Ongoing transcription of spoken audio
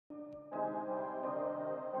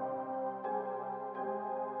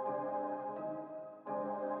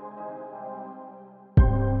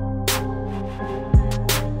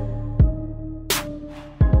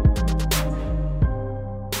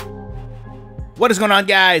What is going on,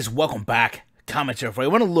 guys? Welcome back. Commentary for you.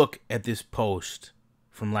 I want to look at this post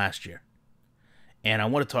from last year. And I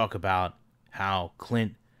want to talk about how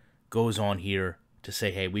Clint goes on here to say,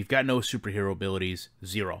 hey, we've got no superhero abilities,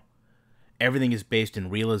 zero. Everything is based in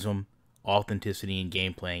realism, authenticity, and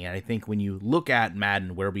gameplay. And I think when you look at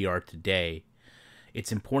Madden, where we are today,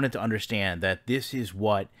 it's important to understand that this is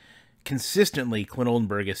what consistently Clint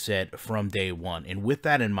Oldenburg has said from day one. And with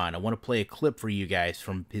that in mind, I want to play a clip for you guys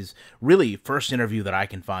from his really first interview that I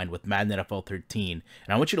can find with Madden NFL 13.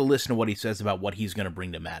 And I want you to listen to what he says about what he's going to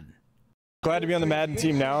bring to Madden. Glad to be on the Madden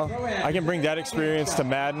team now. I can bring that experience to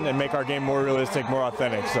Madden and make our game more realistic, more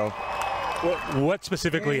authentic. So, what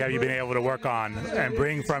specifically have you been able to work on and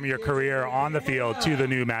bring from your career on the field to the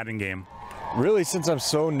new Madden game? Really, since I'm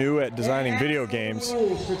so new at designing video games,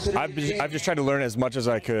 I've just tried to learn as much as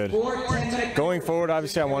I could. Going forward,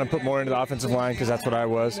 obviously, I want to put more into the offensive line because that's what I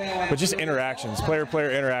was. But just interactions,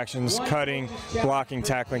 player-player interactions, cutting, blocking,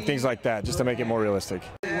 tackling, things like that, just to make it more realistic.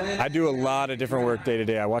 I do a lot of different work day to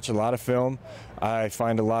day. I watch a lot of film. I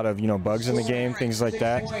find a lot of bugs in the game, things like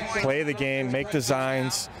that. Play the game, make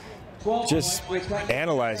designs. Just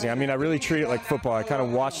analyzing. I mean, I really treat it like football. I kind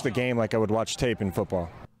of watch the game like I would watch tape in football.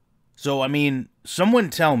 So, I mean, someone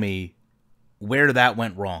tell me where that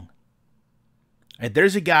went wrong.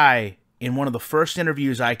 There's a guy in one of the first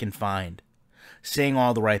interviews I can find saying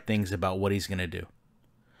all the right things about what he's going to do.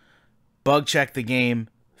 Bug check the game,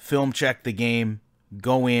 film check the game,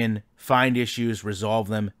 go in, find issues, resolve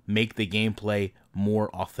them, make the gameplay more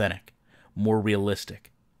authentic, more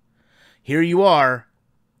realistic. Here you are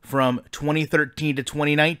from 2013 to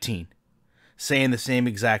 2019 saying the same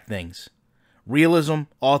exact things. Realism,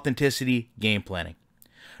 authenticity, game planning.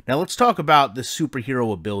 Now let's talk about the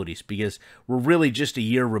superhero abilities because we're really just a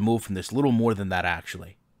year removed from this, little more than that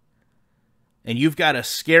actually. And you've got a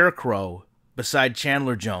scarecrow beside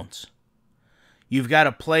Chandler Jones. You've got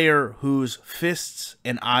a player whose fists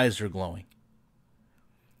and eyes are glowing.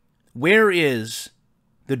 Where is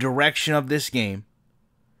the direction of this game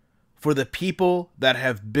for the people that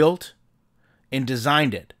have built and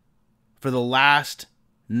designed it for the last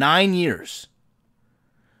 9 years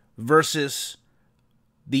versus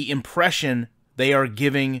the impression they are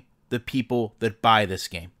giving the people that buy this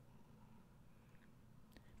game?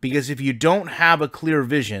 Because if you don't have a clear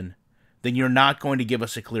vision, then you're not going to give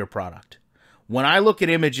us a clear product. When I look at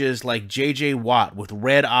images like J.J. Watt with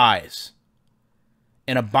red eyes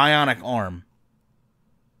and a bionic arm,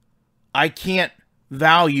 I can't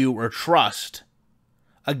value or trust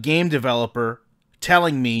a game developer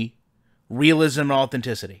telling me realism and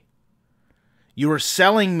authenticity. You are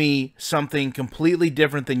selling me something completely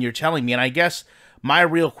different than you're telling me. And I guess my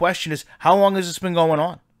real question is, how long has this been going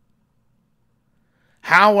on?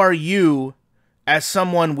 How are you, as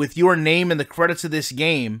someone with your name in the credits of this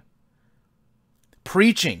game,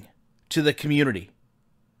 preaching to the community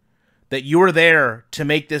that you're there to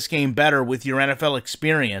make this game better with your NFL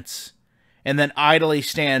experience and then idly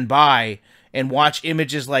stand by and watch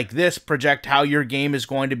images like this project how your game is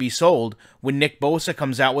going to be sold when Nick Bosa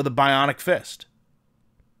comes out with a bionic fist?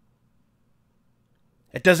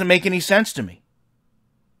 It doesn't make any sense to me.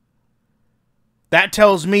 That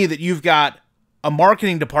tells me that you've got a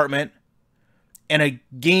marketing department and a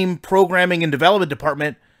game programming and development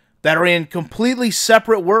department that are in completely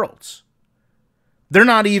separate worlds. They're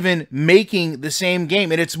not even making the same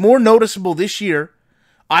game. And it's more noticeable this year,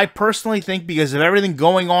 I personally think, because of everything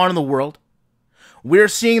going on in the world. We're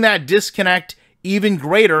seeing that disconnect even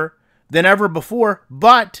greater than ever before,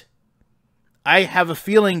 but I have a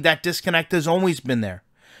feeling that disconnect has always been there.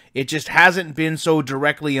 It just hasn't been so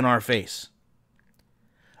directly in our face.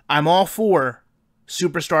 I'm all for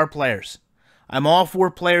superstar players. I'm all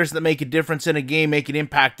for players that make a difference in a game, make an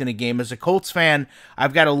impact in a game. As a Colts fan,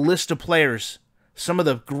 I've got a list of players, some of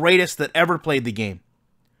the greatest that ever played the game,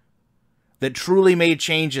 that truly made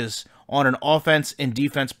changes on an offense and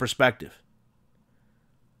defense perspective.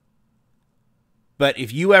 But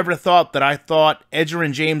if you ever thought that I thought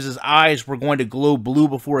Edgerrin James's eyes were going to glow blue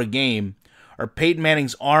before a game, or Peyton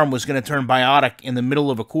Manning's arm was going to turn biotic in the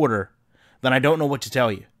middle of a quarter, then I don't know what to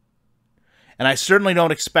tell you. And I certainly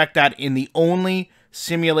don't expect that in the only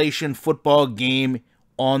simulation football game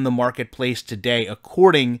on the marketplace today,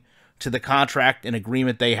 according to the contract and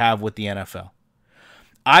agreement they have with the NFL.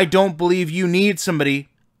 I don't believe you need somebody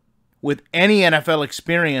with any NFL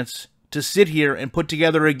experience to sit here and put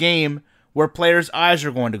together a game where players' eyes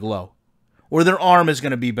are going to glow, or their arm is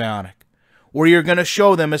going to be bionic, or you're going to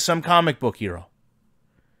show them as some comic book hero.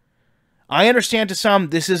 I understand to some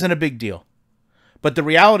this isn't a big deal, but the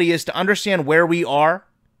reality is, to understand where we are,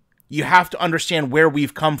 you have to understand where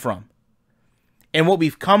we've come from. And what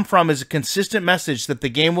we've come from is a consistent message that the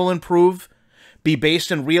game will improve, be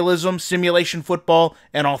based in realism, simulation football,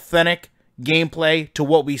 and authentic gameplay to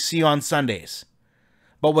what we see on Sundays.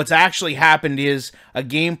 But what's actually happened is a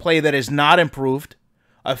gameplay that has not improved,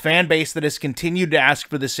 a fan base that has continued to ask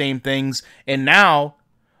for the same things, and now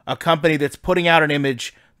a company that's putting out an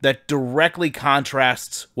image that directly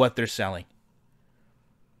contrasts what they're selling.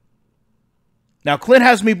 Now, Clint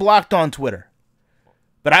has me blocked on Twitter,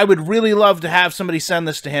 but I would really love to have somebody send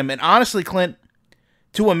this to him. And honestly, Clint,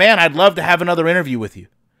 to a man, I'd love to have another interview with you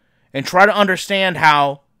and try to understand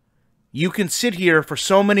how you can sit here for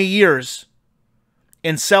so many years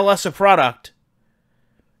and sell us a product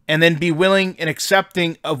and then be willing and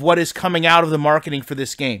accepting of what is coming out of the marketing for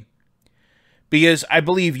this game. Because I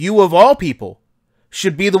believe you, of all people,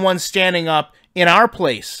 should be the one standing up in our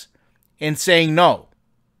place and saying, no,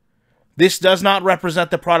 this does not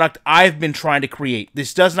represent the product I've been trying to create.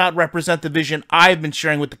 This does not represent the vision I've been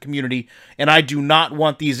sharing with the community, and I do not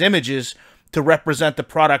want these images to represent the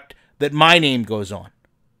product that my name goes on.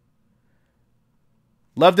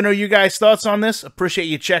 Love to know you guys' thoughts on this. Appreciate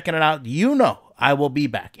you checking it out. You know I will be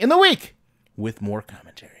back in the week with more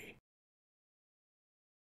commentary.